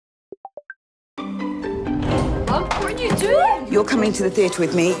What are you doing? You're coming to the theatre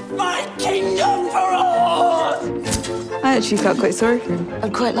with me. My kingdom for all! I actually felt quite sorry for him.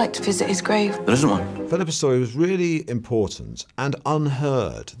 I'd quite like to visit his grave. There isn't one. Philippa's story was really important and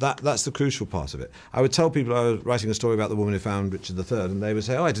unheard. That's the crucial part of it. I would tell people I was writing a story about the woman who found Richard III, and they would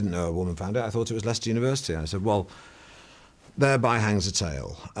say, oh, I didn't know a woman found it. I thought it was Leicester University. And I said, well, thereby hangs a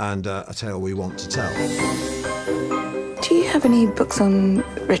tale, and a tale we want to tell. Do you have any books on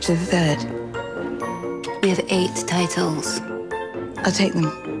Richard III? We have 8 titles. I'll take them.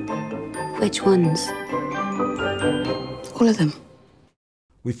 Which ones? All of them.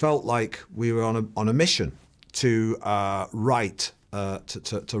 We felt like we were on a mission to write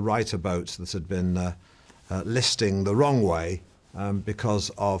to write a boat that had been listing the wrong way because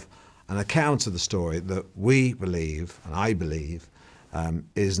of an account of the story that we believe, and I believe,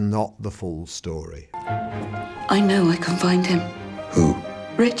 is not the full story. I know I can find him. Who?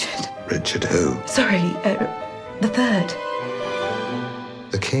 Richard. Richard who? Sorry, the third.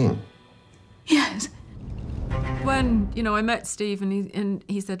 The king? Yes. When, I met Steve and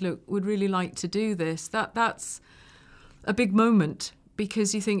he said, look, we'd really like to do this, that's a big moment,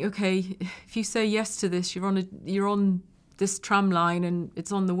 because you think, OK, if you say yes to this, you're on this tram line and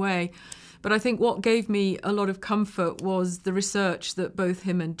it's on the way. But I think what gave me a lot of comfort was the research that both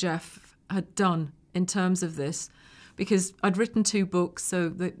him and Jeff had done in terms of this, because I'd written 2 books, so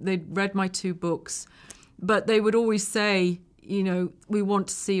they'd read my 2 books, but they would always say, we want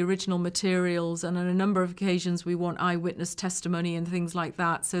to see original materials, and on a number of occasions we want eyewitness testimony and things like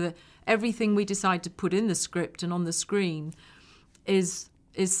that, so that everything we decide to put in the script and on the screen is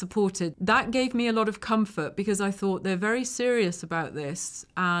supported. That gave me a lot of comfort, because I thought they're very serious about this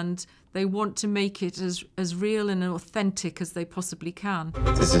and they want to make it as real and authentic as they possibly can.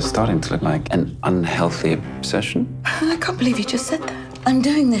 This is starting to look like an unhealthy obsession. I can't believe you just said that. I'm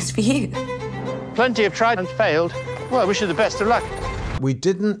doing this for you. Plenty have tried and failed. Well, I wish you the best of luck. We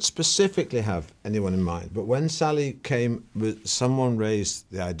didn't specifically have anyone in mind, but when Sally came, someone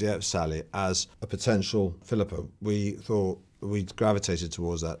raised the idea of Sally as a potential Philippa. We thought we gravitated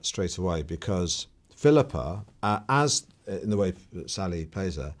towards that straight away, because Philippa, as in the way Sally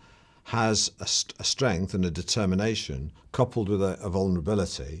plays her, has a strength and a determination coupled with a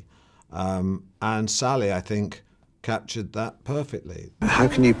vulnerability, and Sally, I think, captured that perfectly. How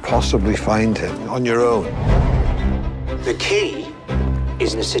can you possibly find him on your own? The key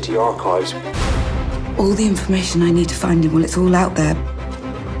is in the city archives. All the information I need to find him, well, it's all out there.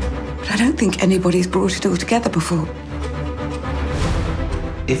 But I don't think anybody's brought it all together before.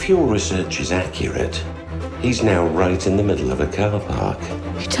 If your research is accurate, he's now right in the middle of a car park.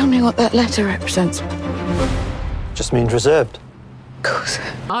 You tell me what that letter represents. Just means reserved. Of course.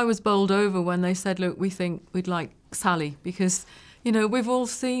 I was bowled over when they said, look, we think we'd like Sally, because, we've all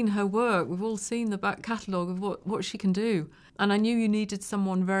seen her work, we've all seen the back catalogue of what she can do. And I knew you needed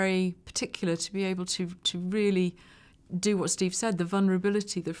someone very particular to be able to really do what Steve said, the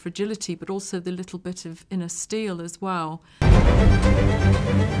vulnerability, the fragility, but also the little bit of inner steel as well.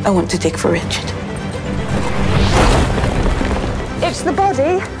 I want to dig for Richard. It's the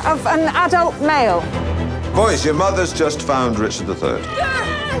body of an adult male. Boys, your mother's just found Richard III.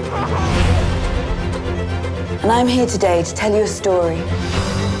 And I'm here today to tell you a story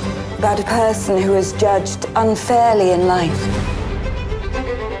about a person who was judged unfairly in life.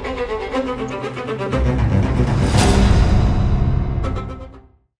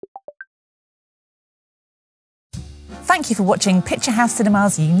 Thank you for watching Picture House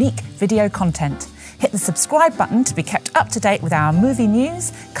Cinema's unique video content. Hit the subscribe button to be kept up to date with our movie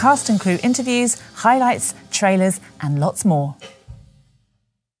news, cast and crew interviews, highlights, trailers, and lots more.